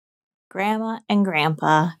Grandma and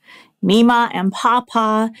Grandpa, Mima and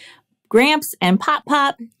Papa, Gramps and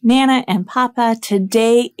Pop-Pop, Nana and Papa.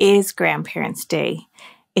 Today is Grandparents' Day.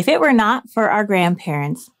 If it were not for our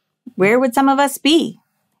grandparents, where would some of us be?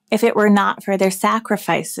 If it were not for their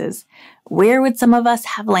sacrifices, where would some of us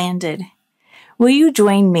have landed? Will you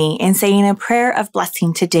join me in saying a prayer of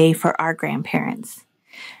blessing today for our grandparents?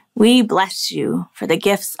 We bless you for the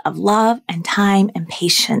gifts of love and time and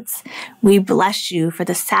patience. We bless you for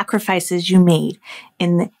the sacrifices you made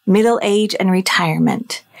in middle age and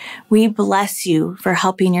retirement. We bless you for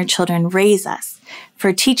helping your children raise us,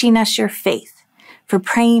 for teaching us your faith, for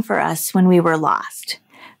praying for us when we were lost,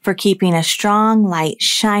 for keeping a strong light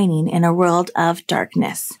shining in a world of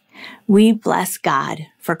darkness. We bless God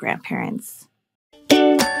for grandparents.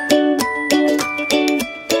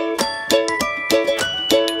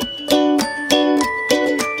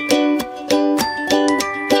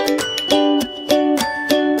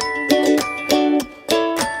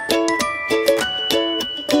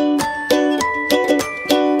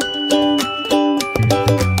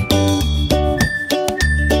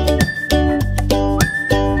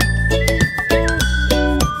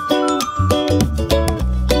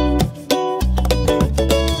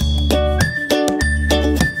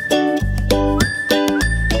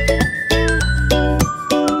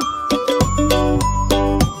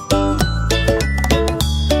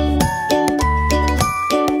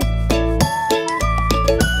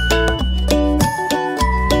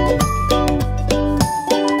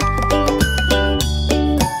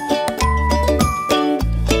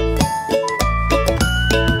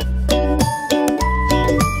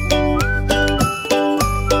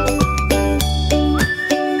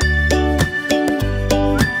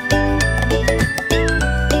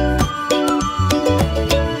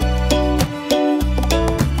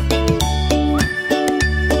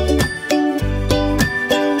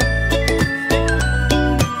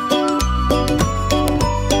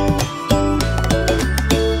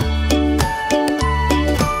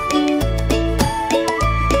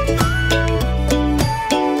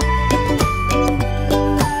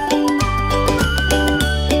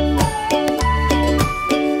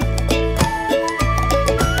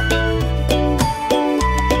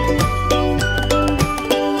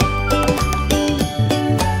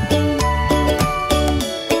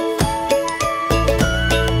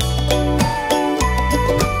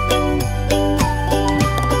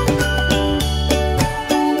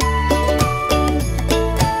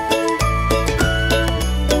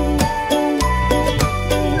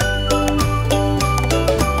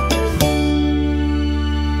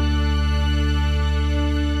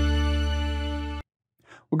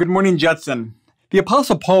 Well, good morning, Judson. The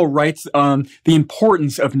Apostle Paul writes on the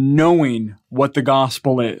importance of knowing what the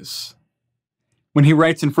gospel is. When he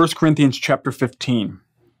writes in 1 Corinthians chapter 15,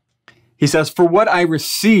 he says, "For what I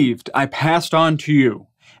received, I passed on to you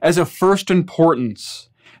as of first importance,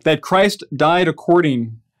 that Christ died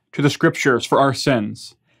according to the Scriptures for our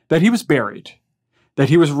sins, that he was buried, that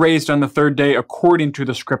he was raised on the third day according to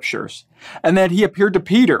the Scriptures, and that he appeared to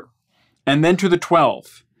Peter, and then to the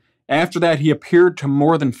 12. After that, he appeared to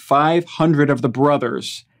more than 500 of the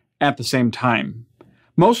brothers at the same time,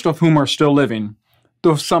 most of whom are still living,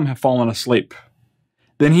 though some have fallen asleep.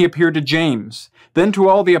 Then he appeared to James, then to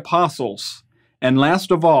all the apostles, and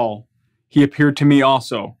last of all, he appeared to me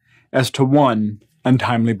also, as to one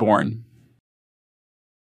untimely born."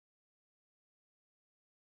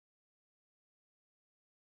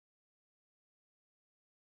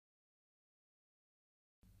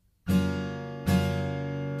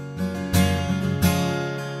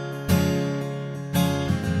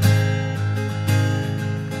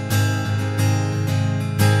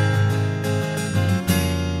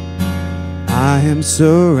 I am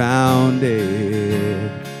surrounded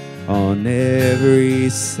on every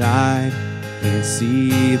side, can't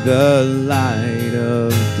see the light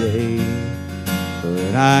of day,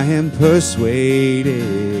 but I am persuaded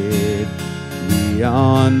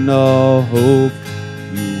beyond all hope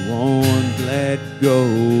you won't let go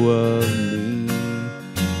of me.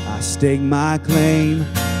 I stake my claim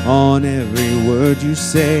on every word you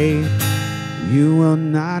say, you will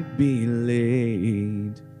not be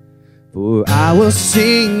late. For I will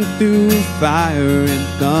sing through fire and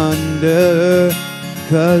thunder,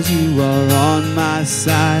 'cause you are on my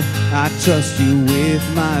side. I trust you with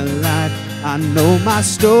my life. I know my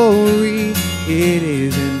story, it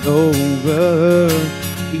isn't over.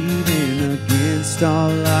 Even against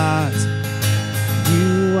all odds,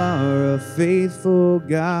 you are a faithful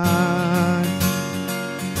God.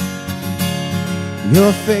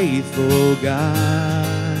 You're faithful,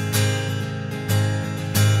 God.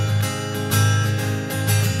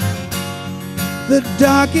 the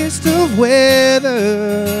darkest of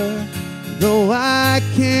weather. Though I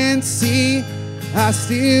can't see, I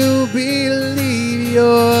still believe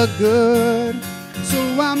you're good. So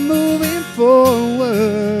I'm moving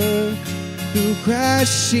forward through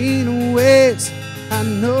crashing waves. I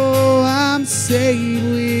know I'm safe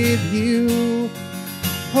with you.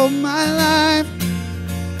 All my life,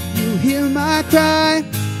 you hear my cry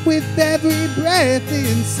with every breath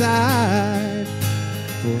inside.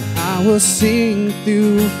 For I will sing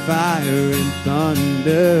through fire and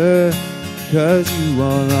thunder, 'cause you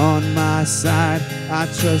are on my side. I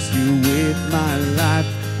trust you with my life.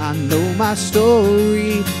 I know my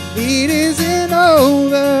story, it isn't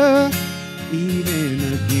over.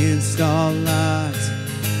 Even against all odds,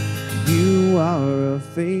 you are a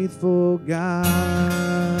faithful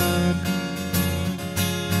God.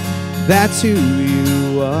 That's who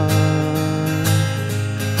you are.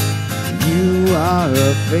 You are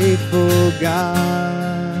a faithful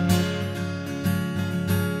God.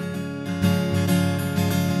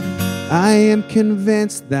 I am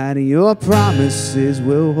convinced that your promises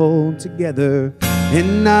will hold together,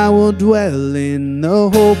 and I will dwell in the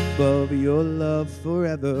hope of your love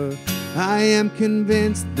forever. I am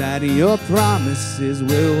convinced that your promises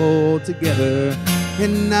will hold together,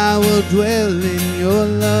 and I will dwell in your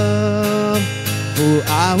love. For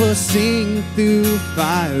I will sing through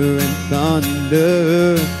fire and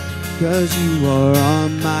thunder, 'cause you are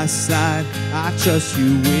on my side. I trust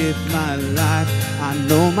you with my life. I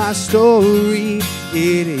know my story,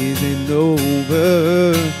 it isn't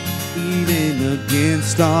over. Even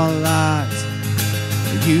against all odds,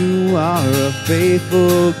 you are a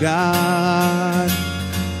faithful God.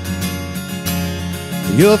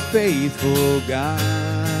 You're faithful God.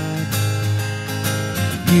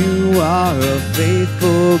 You are a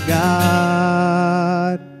faithful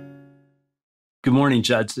God. Good morning,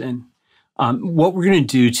 Judson. What we're going to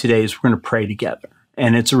do today is we're going to pray together,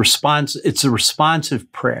 and it's a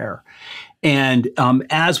responsive prayer. And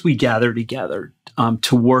as we gather together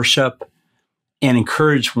to worship and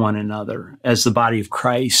encourage one another as the body of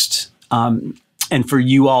Christ, and for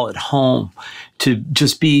you all at home to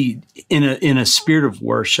just be in a spirit of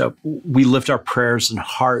worship, we lift our prayers and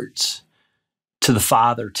hearts to the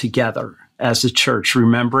Father together as a church,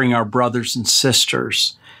 remembering our brothers and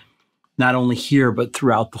sisters, not only here, but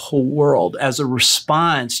throughout the whole world. As a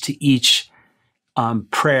response to each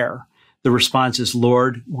prayer, the response is,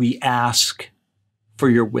 Lord, we ask for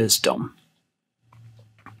your wisdom.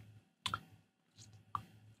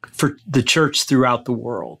 For the church throughout the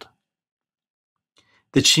world,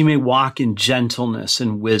 that she may walk in gentleness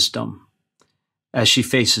and wisdom as she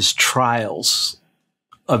faces trials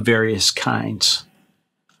of various kinds.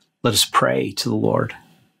 Let us pray to the Lord.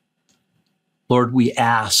 Lord, we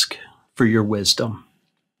ask for your wisdom.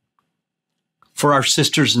 For our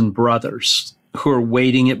sisters and brothers who are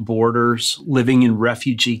waiting at borders, living in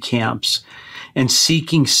refugee camps, and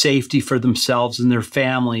seeking safety for themselves and their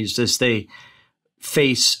families as they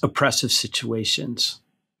face oppressive situations.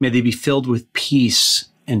 May they be filled with peace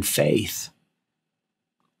and faith.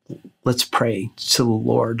 Let's pray to the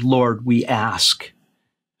Lord. Lord, we ask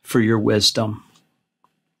for your wisdom.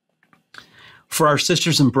 For our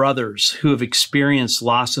sisters and brothers who have experienced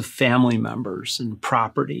loss of family members and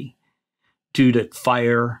property due to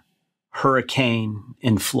fire, hurricane,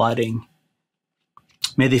 and flooding,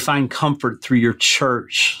 may they find comfort through your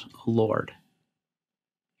church, Lord.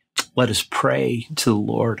 Let us pray to the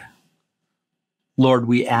Lord. Lord,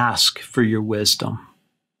 we ask for your wisdom.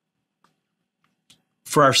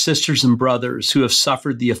 For our sisters and brothers who have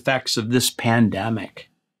suffered the effects of this pandemic,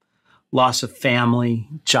 loss of family,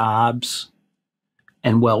 jobs,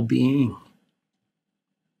 and well-being,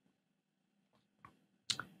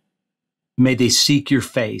 may they seek your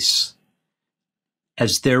face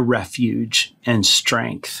as their refuge and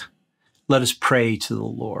strength. Let us pray to the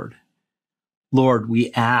Lord. Lord,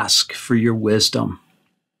 we ask for your wisdom.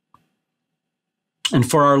 And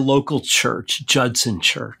for our local church, Judson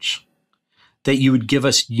Church, that you would give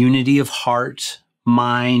us unity of heart,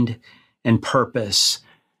 mind, and purpose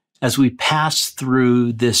as we pass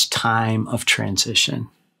through this time of transition.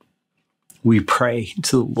 We pray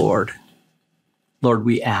to the Lord. Lord,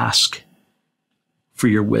 we ask for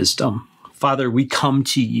your wisdom. Father, we come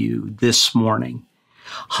to you this morning,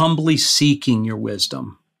 humbly seeking your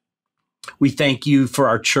wisdom. We thank you for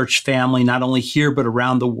our church family, not only here, but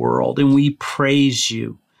around the world. And we praise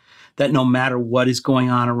you that no matter what is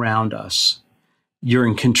going on around us, you're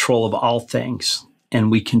in control of all things,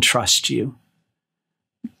 and we can trust you.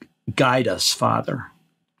 Guide us, Father,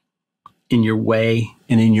 in your way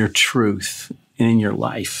and in your truth and in your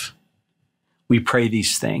life. We pray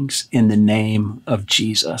these things in the name of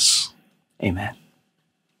Jesus. Amen.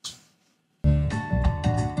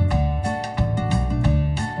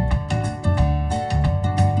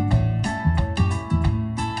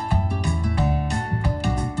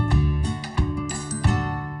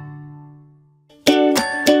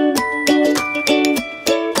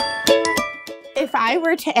 If I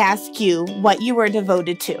were to ask you what you were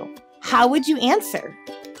devoted to, how would you answer?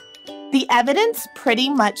 The evidence pretty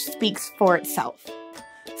much speaks for itself.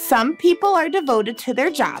 Some people are devoted to their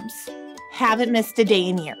jobs, haven't missed a day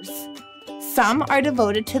in years. Some are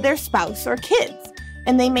devoted to their spouse or kids,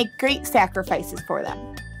 and they make great sacrifices for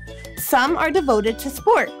them. Some are devoted to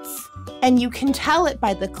sports, and you can tell it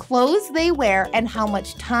by the clothes they wear and how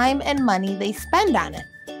much time and money they spend on it.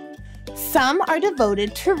 Some are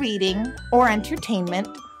devoted to reading or entertainment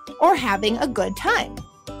or having a good time.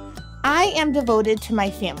 I am devoted to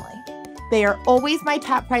my family. They are always my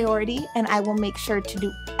top priority, and I will make sure to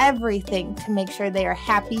do everything to make sure they are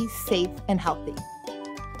happy, safe, and healthy.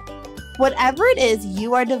 Whatever it is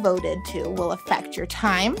you are devoted to will affect your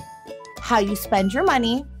time, how you spend your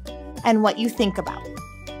money, and what you think about.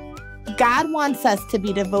 God wants us to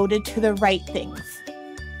be devoted to the right things.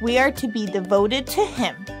 We are to be devoted to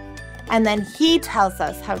Him, and then He tells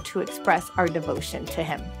us how to express our devotion to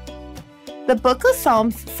Him. The book of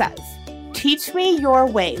Psalms says, "Teach me your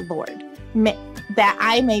way, Lord, that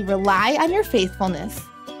I may rely on your faithfulness.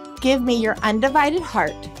 Give me your undivided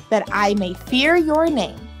heart, that I may fear your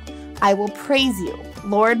name. I will praise you,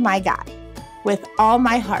 Lord my God, with all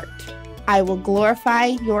my heart. I will glorify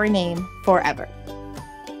your name forever."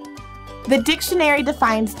 The dictionary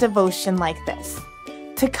defines devotion like this: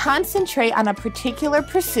 to concentrate on a particular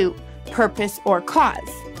pursuit, purpose, or cause.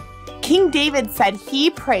 King David said he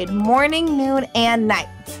prayed morning, noon, and night.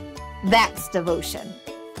 That's devotion.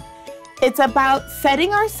 It's about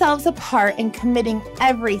setting ourselves apart and committing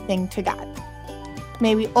everything to God.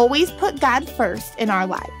 May we always put God first in our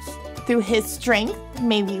lives. Through His strength,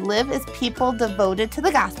 may we live as people devoted to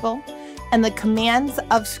the gospel and the commands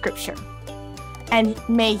of Scripture. And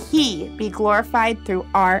may He be glorified through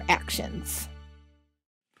our actions.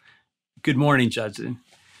 Good morning, Judson.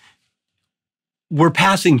 We're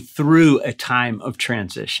passing through a time of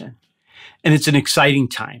transition, and it's an exciting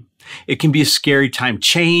time. It can be a scary time.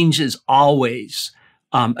 Change is always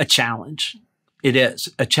a challenge. It is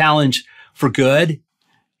a challenge for good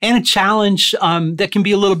and a challenge that can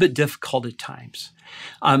be a little bit difficult at times.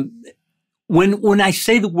 When I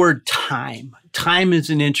say the word time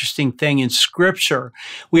is an interesting thing. In Scripture,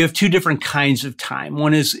 we have two different kinds of time.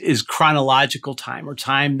 One is chronological time, or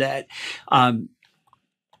time that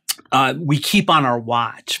we keep on our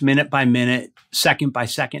watch, minute by minute, second by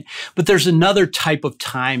second. But there's another type of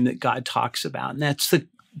time that God talks about, and that's the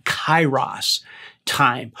kairos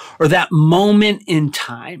time, or that moment in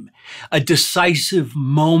time, a decisive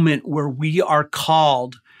moment where we are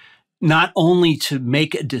called not only to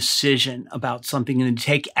make a decision about something and to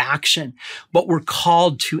take action, but we're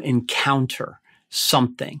called to encounter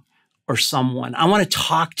something or someone. I want to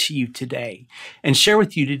talk to you today and share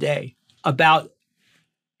with you today about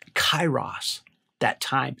kairos, that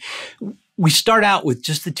time. We start out with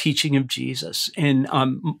just the teaching of Jesus in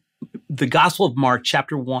the Gospel of Mark,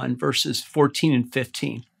 chapter 1, verses 14 and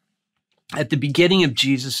 15. At the beginning of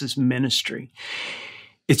Jesus' ministry,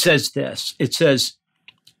 it says this. It says,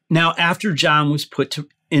 "Now after John was put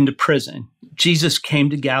into prison, Jesus came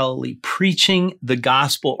to Galilee preaching the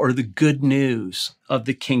gospel, or the good news of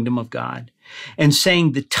the kingdom of God, and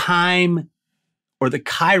saying the time, or the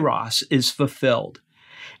kairos, is fulfilled,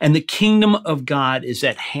 and the kingdom of God is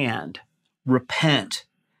at hand. Repent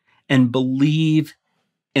and believe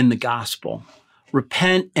in the gospel."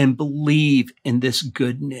 Repent and believe in this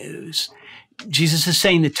good news. Jesus is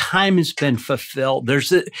saying the time has been fulfilled. There's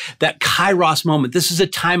that kairos moment. This is a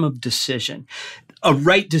time of decision. A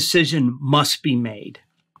right decision must be made.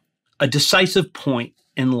 A decisive point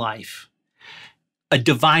in life. A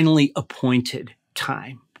divinely appointed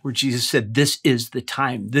time where Jesus said, this is the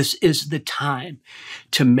time. This is the time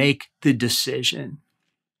to make the decision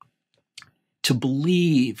to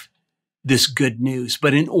believe this good news.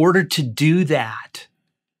 But in order to do that,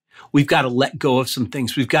 we've got to let go of some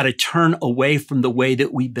things. We've got to turn away from the way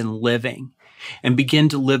that we've been living and begin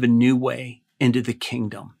to live a new way into the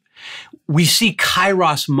kingdom. We see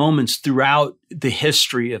kairos moments throughout the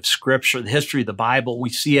history of Scripture, the history of the Bible.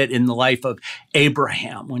 We see it in the life of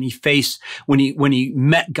Abraham when he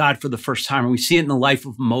met God for the first time. And we see it in the life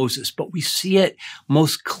of Moses, but we see it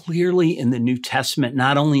most clearly in the New Testament,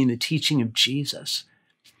 not only in the teaching of Jesus,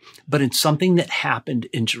 but in something that happened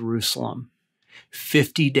in Jerusalem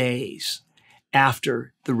 50 days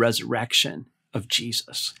after the resurrection of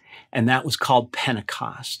Jesus. And that was called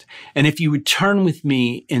Pentecost. And if you would turn with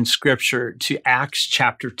me in Scripture to Acts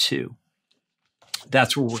chapter 2,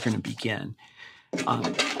 that's where we're going to begin.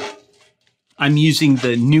 I'm using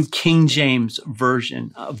the New King James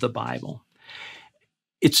Version of the Bible.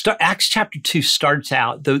 Acts chapter 2 starts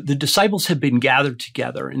out, the disciples have been gathered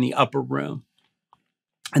together in the upper room,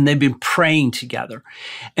 and they've been praying together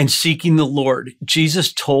and seeking the Lord.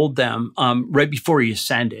 Jesus told them right before he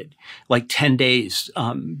ascended, like 10 days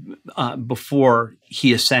before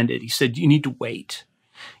he ascended, he said, you need to wait.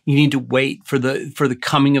 You need to wait for the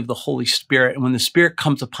coming of the Holy Spirit. And when the Spirit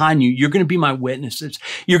comes upon you, you're going to be my witnesses.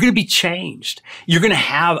 You're going to be changed. You're going to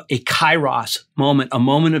have a kairos moment, a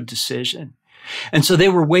moment of decision. And so they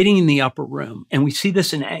were waiting in the upper room. And we see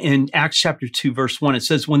this in Acts chapter 2, verse 1. It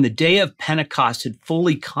says, when the day of Pentecost had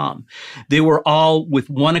fully come, they were all with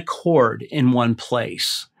one accord in one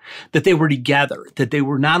place. That they were together, that they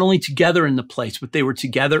were not only together in the place, but they were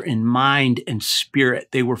together in mind and spirit.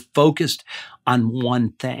 They were focused on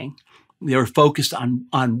one thing. They were focused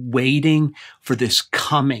on waiting for this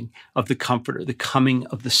coming of the Comforter, the coming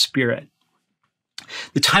of the Spirit.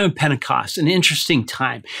 The time of Pentecost, an interesting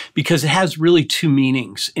time because it has really two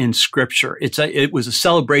meanings in Scripture. It was a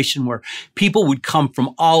celebration where people would come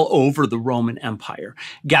from all over the Roman Empire,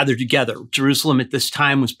 gathered together. Jerusalem at this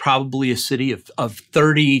time was probably a city of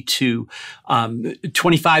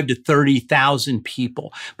 25 to 30,000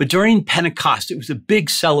 people. But during Pentecost, it was a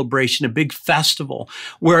big celebration, a big festival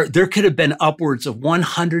where there could have been upwards of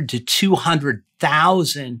 100 to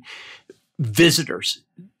 200,000 visitors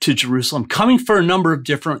to Jerusalem, coming for a number of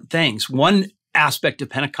different things. One aspect of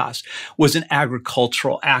Pentecost was an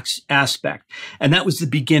agricultural aspect, and that was the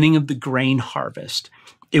beginning of the grain harvest.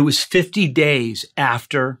 It was 50 days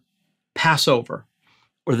after Passover,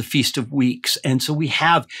 or the Feast of Weeks. And so we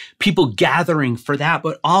have people gathering for that,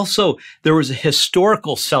 but also there was a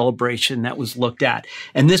historical celebration that was looked at,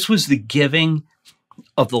 and this was the giving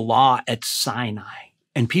of the law at Sinai.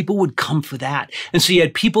 And people would come for that. And so you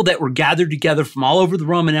had people that were gathered together from all over the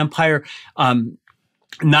Roman Empire,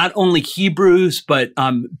 not only Hebrews, but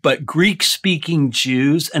Greek-speaking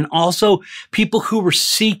Jews, and also people who were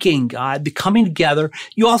seeking God, coming together.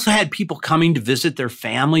 You also had people coming to visit their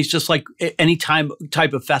families, just like any type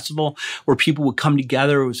of festival where people would come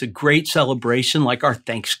together. It was a great celebration, like our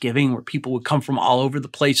Thanksgiving, where people would come from all over the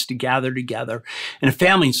place to gather together in a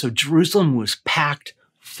family. And so Jerusalem was packed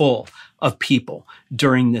full of people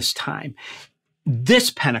during this time.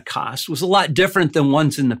 This Pentecost was a lot different than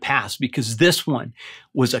ones in the past because this one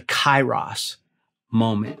was a kairos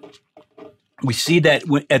moment. We see that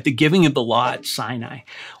at the giving of the law at Sinai,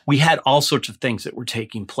 we had all sorts of things that were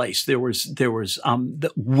taking place. There was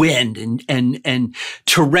the wind and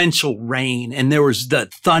torrential rain, and there was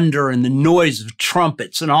the thunder and the noise of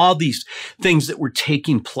trumpets and all these things that were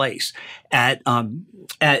taking place at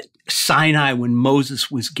Sinai when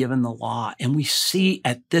Moses was given the law. And we see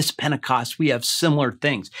at this Pentecost, we have similar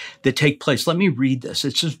things that take place. Let me read this.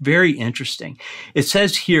 It's just very interesting. It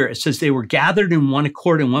says here, they were gathered in one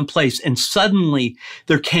accord in one place, and suddenly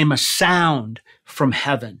there came a sound from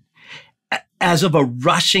heaven as of a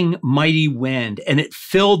rushing mighty wind, and it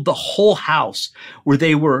filled the whole house where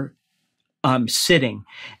they were sitting.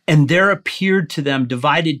 And there appeared to them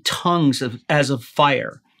divided tongues as of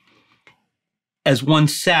fire, as one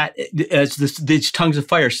sat, these tongues of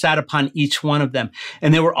fire sat upon each one of them.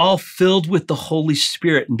 And they were all filled with the Holy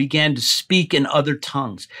Spirit and began to speak in other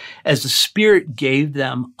tongues as the Spirit gave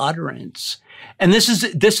them utterance. And this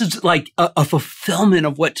is like a fulfillment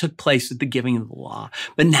of what took place at the giving of the law.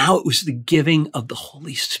 But now it was the giving of the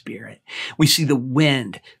Holy Spirit. We see the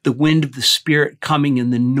wind of the Spirit coming,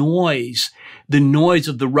 and the noise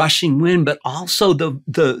of the rushing wind, but also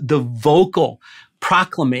the vocal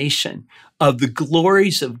proclamation of the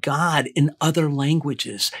glories of God in other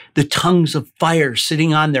languages, the tongues of fire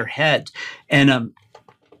sitting on their heads. And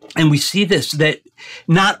we see this, that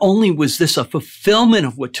not only was this a fulfillment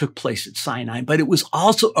of what took place at Sinai, but it was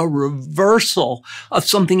also a reversal of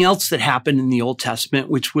something else that happened in the Old Testament,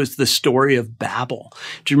 which was the story of Babel.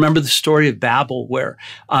 Do you remember the story of Babel, where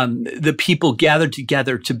the people gathered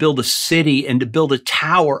together to build a city and to build a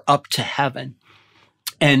tower up to heaven?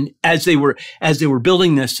 And as they were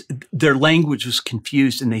building this, their language was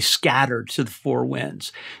confused, and they scattered to the four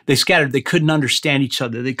winds. They scattered. They couldn't understand each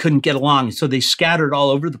other. They couldn't get along. And so they scattered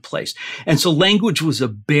all over the place. And so language was a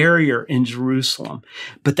barrier in Jerusalem.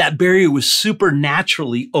 But that barrier was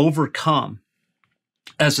supernaturally overcome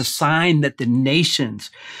as a sign that the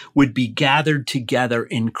nations would be gathered together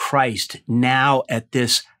in Christ now at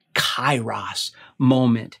this kairos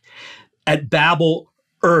moment. At Babel,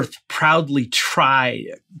 earth proudly try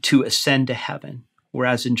to ascend to heaven,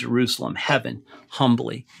 whereas in Jerusalem, heaven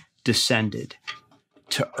humbly descended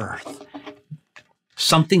to earth.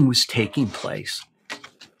 Something was taking place.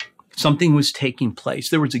 Something was taking place.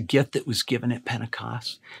 There was a gift that was given at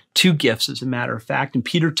Pentecost. 2 gifts, as a matter of fact. And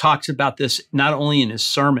Peter talks about this not only in his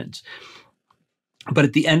sermons, but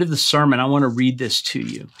at the end of the sermon, I want to read this to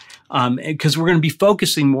you because we're going to be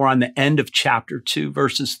focusing more on the end of chapter 2,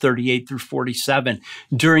 verses 38 through 47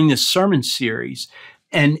 during this sermon series.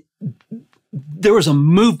 And there was a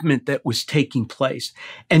movement that was taking place.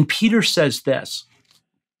 And Peter says this.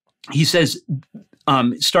 He says,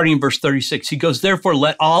 starting in verse 36, he goes, "Therefore,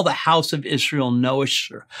 let all the house of Israel know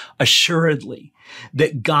assuredly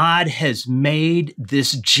that God has made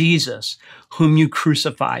this Jesus, whom you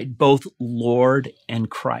crucified, both Lord and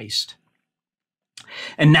Christ."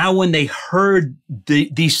 And now when they heard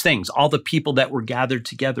these things, all the people that were gathered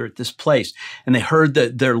together at this place, and they heard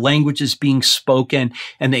their languages being spoken,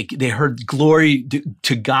 and they heard glory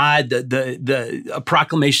to God, a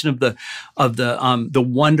proclamation of the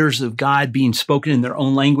wonders of God being spoken in their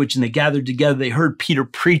own language, and they gathered together, they heard Peter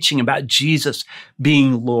preaching about Jesus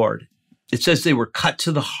being Lord. It says they were cut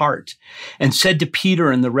to the heart and said to Peter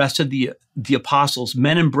and the rest of the apostles,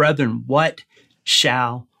 "Men and brethren, what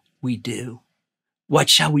shall we do?" What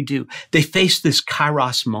shall we do? They faced this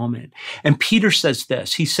kairos moment. And Peter says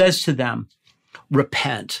this. He says to them,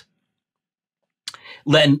 "Repent.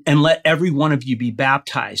 Let every one of you be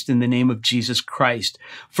baptized in the name of Jesus Christ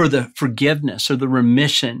for the forgiveness or the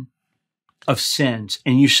remission of sins,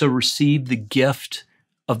 and you shall receive the gift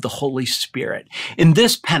of the Holy Spirit." In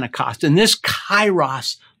this Pentecost, in this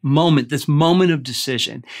kairos moment, this moment of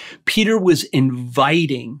decision, Peter was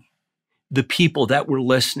inviting the people that were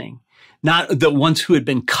listening, not the ones who had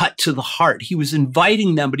been cut to the heart. He was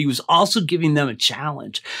inviting them, but he was also giving them a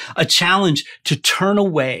challenge to turn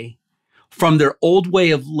away from their old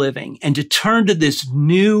way of living and to turn to this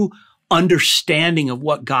new understanding of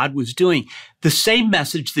what God was doing. The same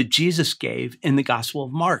message that Jesus gave in the Gospel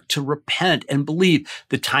of Mark, to repent and believe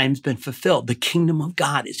the time's been fulfilled. The kingdom of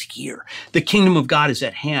God is here. The kingdom of God is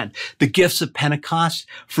at hand. The gifts of Pentecost,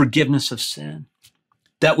 forgiveness of sin.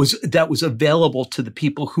 That was available to the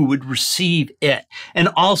people who would receive it. And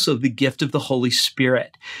also the gift of the Holy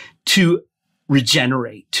Spirit to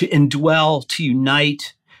regenerate, to indwell, to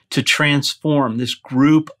unite, to transform this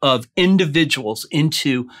group of individuals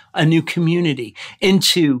into a new community,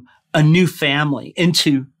 into a new family,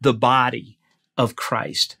 into the body of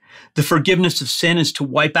Christ. The forgiveness of sin is to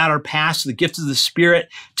wipe out our past, the gift of the Spirit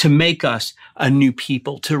to make us a new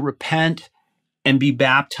people, to repent and be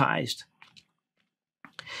baptized.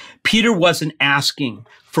 Peter wasn't asking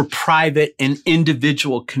for private and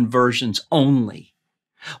individual conversions only,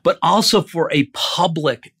 but also for a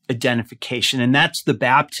public identification, and that's the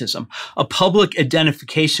baptism, a public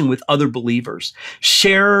identification with other believers,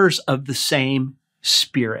 sharers of the same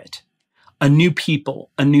Spirit, a new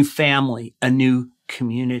people, a new family, a new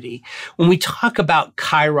community. When we talk about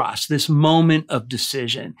kairos, this moment of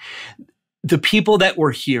decision, the people that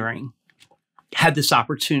we're hearing had this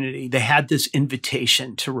opportunity. They had this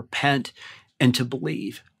invitation to repent and to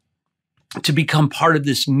believe, to become part of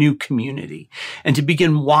this new community and to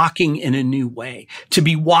begin walking in a new way, to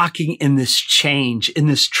be walking in this change, in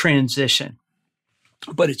this transition.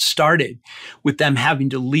 But it started with them having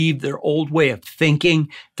to leave their old way of thinking,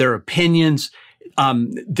 their opinions,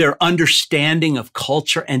 their understanding of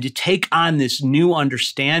culture, and to take on this new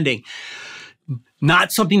understanding.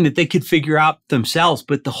 Not something that they could figure out themselves,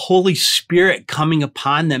 but the Holy Spirit coming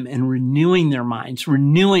upon them and renewing their minds,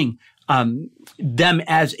 renewing them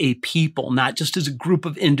as a people, not just as a group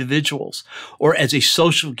of individuals or as a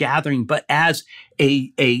social gathering, but as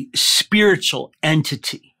a spiritual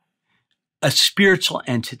entity, a spiritual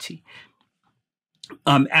entity.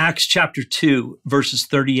 Acts chapter 2, verses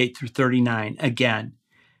 38 through 39, again,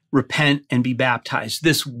 repent and be baptized.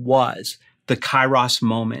 This was the kairos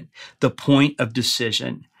moment, the point of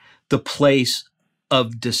decision, the place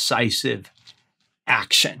of decisive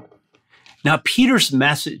action. Now, Peter's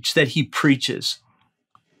message that he preaches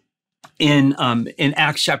in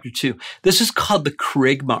Acts chapter 2, this is called the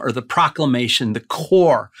kerygma, or the proclamation, the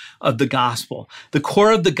core of the gospel. The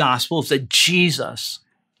core of the gospel is that Jesus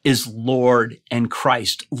is Lord and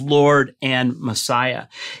Christ, Lord and Messiah.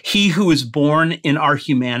 He who was born in our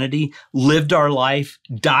humanity, lived our life,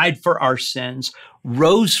 died for our sins,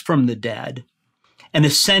 rose from the dead, and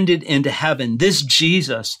ascended into heaven. This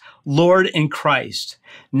Jesus, Lord and Christ,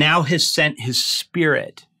 now has sent his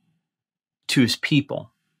Spirit to his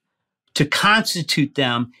people to constitute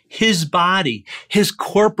them his body, his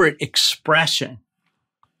corporate expression,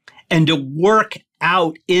 and to work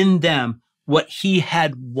out in them what he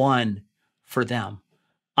had won for them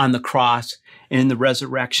on the cross and in the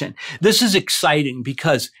resurrection. This is exciting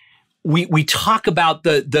because we talk about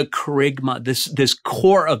the charisma, this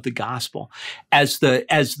core of the gospel as the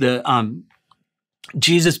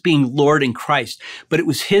Jesus being Lord in Christ, but it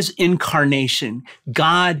was his incarnation.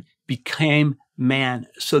 God became man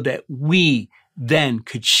so that we then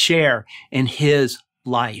could share in his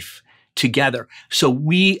life together. So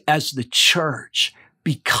we as the church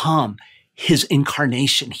become his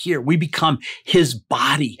incarnation here. We become his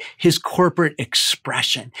body, his corporate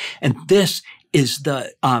expression. And this is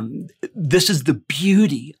the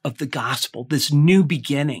beauty of the gospel, this new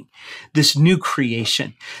beginning, this new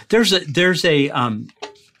creation. There's a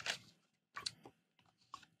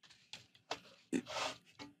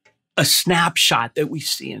snapshot that we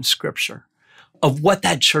see in Scripture of what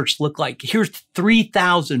that church looked like. Here's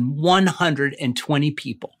 3,120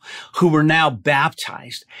 people who were now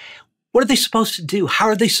baptized. What are they supposed to do? How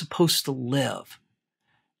are they supposed to live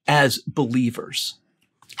as believers?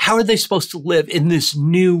 How are they supposed to live in this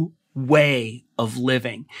new way of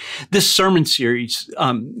living? This sermon series,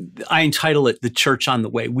 I entitle it The Church on the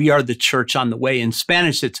Way. We are the church on the way. In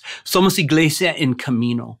Spanish, it's Somos Iglesia en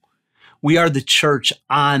Camino. We are the church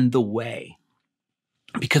on the way.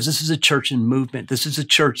 Because this is a church in movement. This is a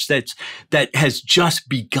church that has just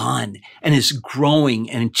begun and is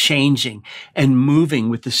growing and changing and moving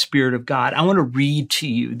with the Spirit of God. I want to read to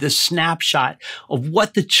you this snapshot of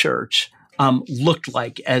what the church looked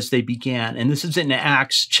like as they began. And this is in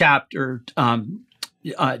Acts chapter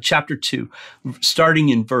 2, starting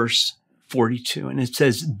in verse 42. And it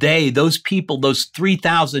says, those people, those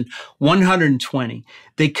 3,120,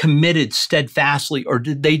 they committed steadfastly, or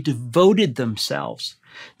they devoted themselves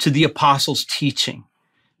to the apostles' teaching,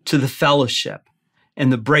 to the fellowship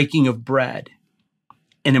and the breaking of bread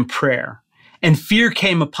and in prayer. And fear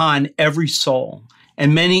came upon every soul,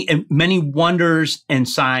 and many wonders and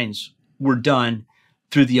signs were done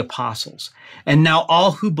through the apostles. And now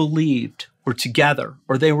all who believed were together,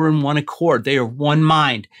 or they were in one accord. They are one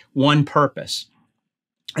mind, one purpose.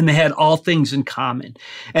 And they had all things in common.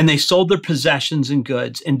 And they sold their possessions and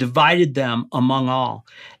goods and divided them among all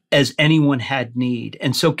as anyone had need.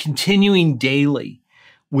 And so continuing daily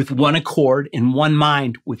with one accord, in one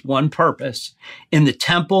mind, with one purpose, in the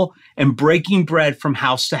temple and breaking bread from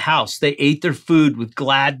house to house, they ate their food with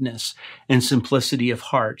gladness and simplicity of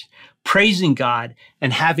heart, praising God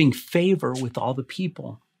and having favor with all the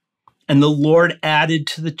people. And the Lord added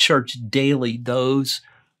to the church daily those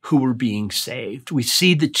who were being saved. We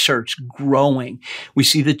see the church growing. We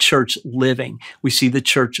see the church living. We see the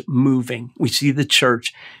church moving. We see the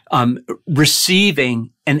church receiving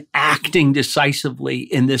and acting decisively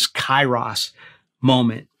in this kairos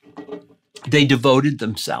moment. They devoted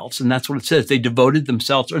themselves, and that's what it says. They devoted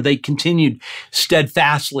themselves, or they continued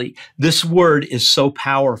steadfastly. This word is so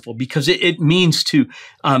powerful because it means to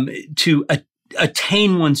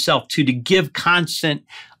attain oneself to give constant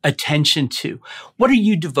attention to. What are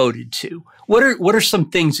you devoted to? What are some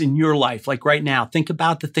things in your life, like right now? Think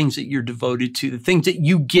about the things that you're devoted to, the things that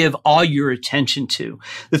you give all your attention to,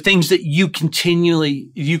 the things that you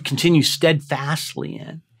continue steadfastly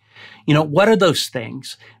in. You know, what are those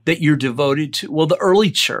things that you're devoted to? Well, the early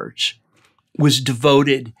church was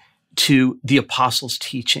devoted to the apostles'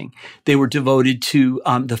 teaching. They were devoted to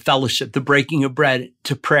the fellowship, the breaking of bread,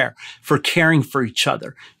 to prayer, for caring for each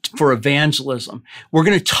other, for evangelism. We're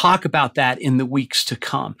going to talk about that in the weeks to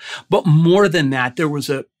come. But more than that, there was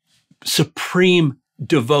a supreme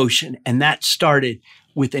devotion, and that started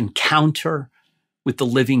with encounter with the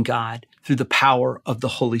living God through the power of the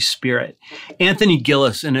Holy Spirit. Anthony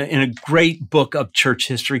Gillis, in a great book of church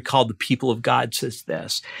history called The People of God, says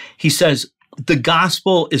this. He says, the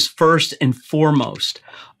gospel is first and foremost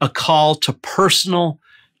a call to personal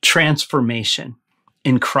transformation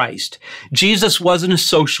in Christ. Jesus wasn't a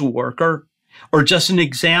social worker or just an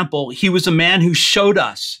example. He was a man who showed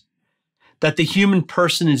us that the human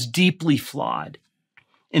person is deeply flawed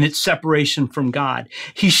in its separation from God.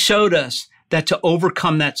 He showed us that to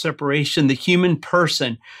overcome that separation, the human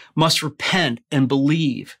person must repent and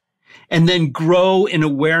believe, and then grow in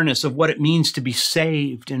awareness of what it means to be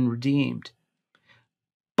saved and redeemed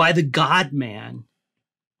by the God-man.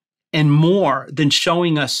 And more than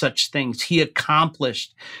showing us such things, he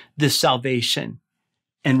accomplished this salvation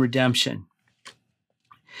and redemption.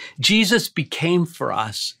 Jesus became for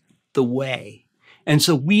us the way. And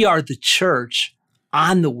so we are the church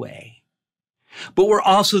on the way. But we're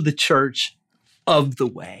also the church of the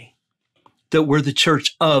way, that we're the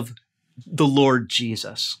church of the Lord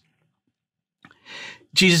Jesus.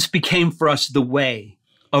 Jesus became for us the way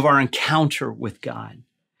of our encounter with God,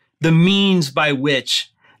 the means by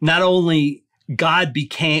which not only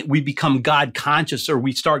we become God conscious, or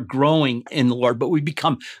we start growing in the Lord, but we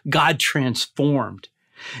become God transformed.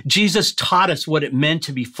 Jesus taught us what it meant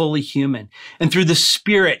to be fully human. And through the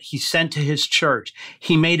Spirit he sent to his church,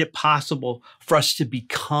 he made it possible for us to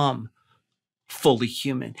become fully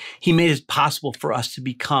human. He made it possible for us to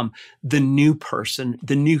become the new person,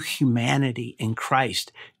 the new humanity in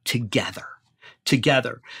Christ together.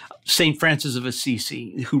 St. Francis of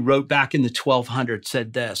Assisi, who wrote back in the 1200s,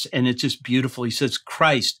 said this, and it's just beautiful. He says,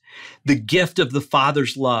 Christ, the gift of the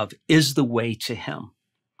Father's love, is the way to him,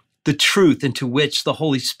 the truth into which the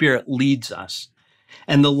Holy Spirit leads us,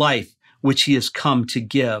 and the life which he has come to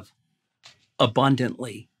give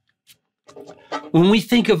abundantly. When we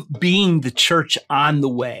think of being the church on the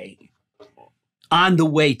way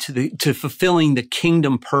to fulfilling the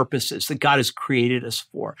kingdom purposes that God has created us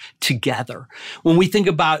for together, when we think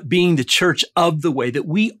about being the church of the way, that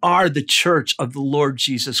we are the church of the Lord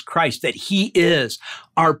Jesus Christ, that he is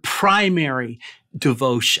our primary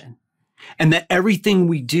devotion, and that everything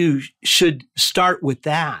we do should start with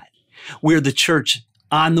that. We're the church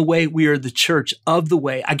on the way. We are the church of the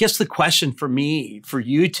way. I guess the question for me, for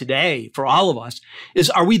you today, for all of us, is,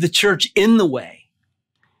 are we the church in the way?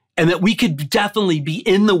 And that we could definitely be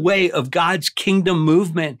in the way of God's kingdom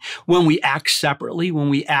movement when we act separately, when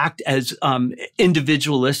we act as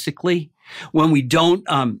individualistically, when we don't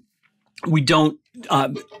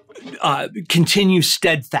continue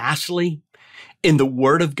steadfastly in the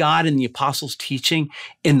word of God, in the apostles' teaching,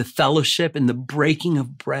 in the fellowship, in the breaking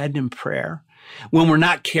of bread and prayer. When we're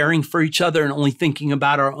not caring for each other and only thinking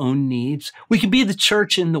about our own needs, we can be the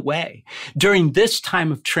church in the way. During this time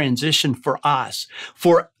of transition for us,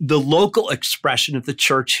 for the local expression of the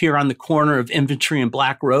church here on the corner of Infantry and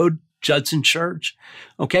Black Road, Judson Church,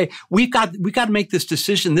 okay, we've got to make this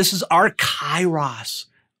decision. This is our Kairos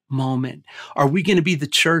moment. Are we going to be the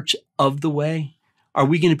church of the way? Are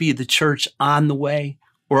we going to be the church on the way?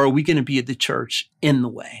 Or are we going to be the church in the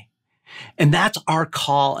way? And that's our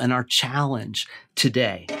call and our challenge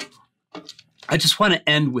today. I just want to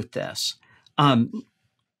end with this.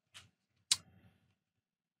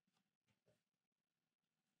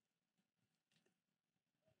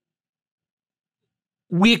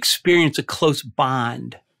 We experience a close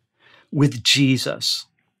bond with Jesus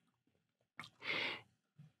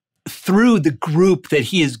through the group that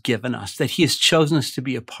he has given us, that he has chosen us to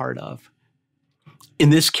be a part of. In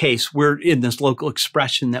this case, we're in this local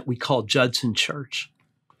expression that we call Judson Church.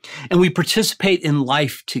 And we participate in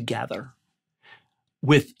life together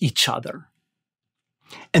with each other.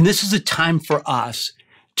 And this is a time for us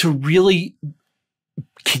to really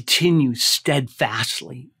continue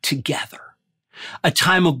steadfastly together. A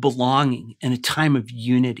time of belonging and a time of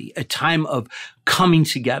unity, a time of coming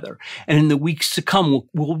together. And in the weeks to come,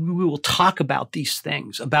 we will talk about these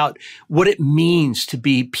things, about what it means to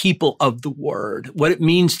be people of the word, what it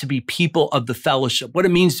means to be people of the fellowship, what it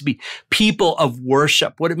means to be people of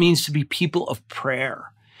worship, what it means to be people of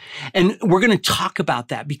prayer. And we're going to talk about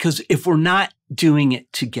that, because if we're not doing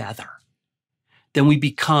it together, then we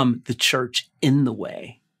become the church in the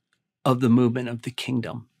way of the movement of the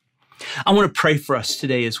kingdom. I want to pray for us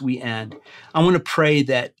today as we end. I want to pray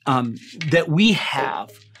that we have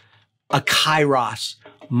a Kairos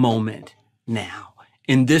moment now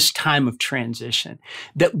in this time of transition,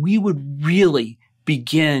 that we would really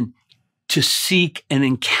begin to seek an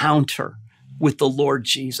encounter with the Lord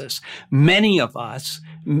Jesus. Many of us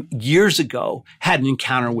years ago had an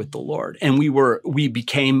encounter with the Lord, and we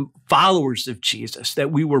became followers of Jesus,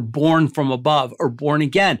 that we were born from above or born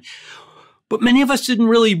again. But many of us didn't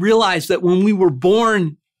really realize that when we were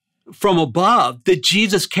born from above, that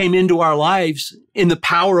Jesus came into our lives in the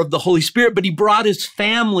power of the Holy Spirit, but he brought his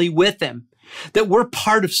family with him, that we're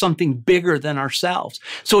part of something bigger than ourselves.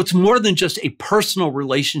 So it's more than just a personal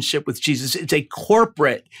relationship with Jesus. It's a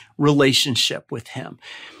corporate relationship with him.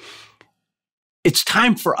 It's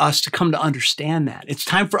time for us to come to understand that. It's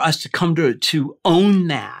time for us to come to own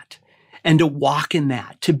that and to walk in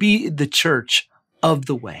that, to be the church of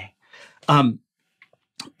the way.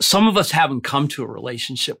 Some of us haven't come to a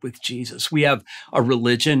relationship with Jesus. We have a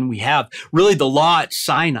religion. We have really the law at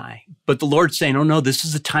Sinai. But the Lord's saying, oh no, this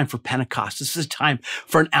is a time for Pentecost. This is a time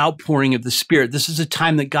for an outpouring of the Spirit. This is a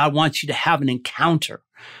time that God wants you to have an encounter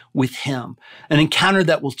with him, an encounter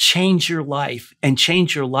that will change your life and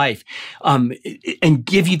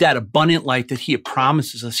give you that abundant life that he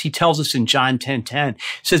promises us. He tells us in John 10:10,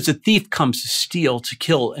 says, the thief comes to steal, to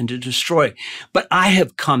kill, and to destroy. But I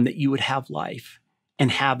have come that you would have life and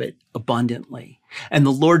have it abundantly. And the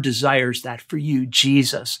Lord desires that for you.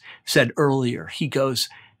 Jesus said earlier, he goes,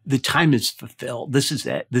 the time is fulfilled. This is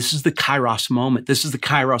it. This is the Kairos moment. This is the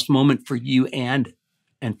Kairos moment for you and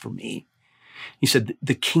for me. He said,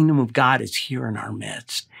 the kingdom of God is here in our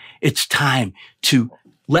midst. It's time to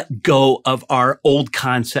let go of our old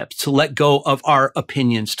concepts, to let go of our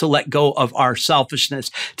opinions, to let go of our selfishness,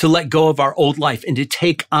 to let go of our old life and to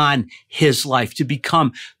take on his life, to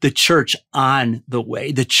become the church on the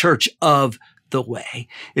way, the church of the way.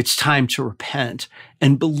 It's time to repent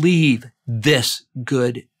and believe this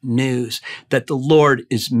good news that the Lord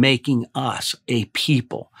is making us a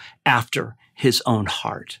people after his own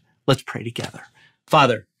heart. Let's pray together.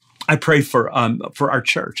 Father, I pray for our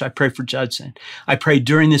church. I pray for Judson. I pray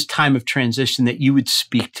during this time of transition that you would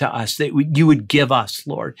speak to us, that you would give us,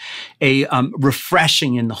 Lord, a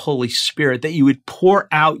refreshing in the Holy Spirit, that you would pour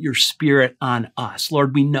out your Spirit on us.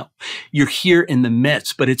 Lord, we know you're here in the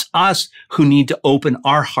midst, but it's us who need to open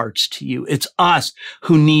our hearts to you. It's us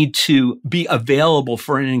who need to be available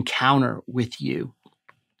for an encounter with you.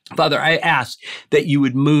 Father, I ask that you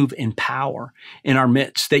would move in power in our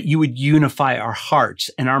midst, that you would unify our hearts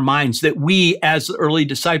and our minds, that we as the early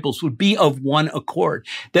disciples would be of one accord,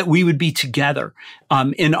 that we would be together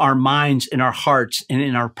in our minds, in our hearts, and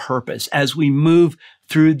in our purpose as we move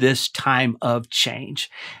through this time of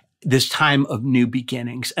change, this time of new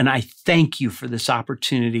beginnings. And I thank you for this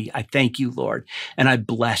opportunity. I thank you, Lord, and I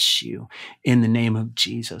bless you. In the name of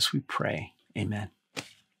Jesus, we pray. Amen.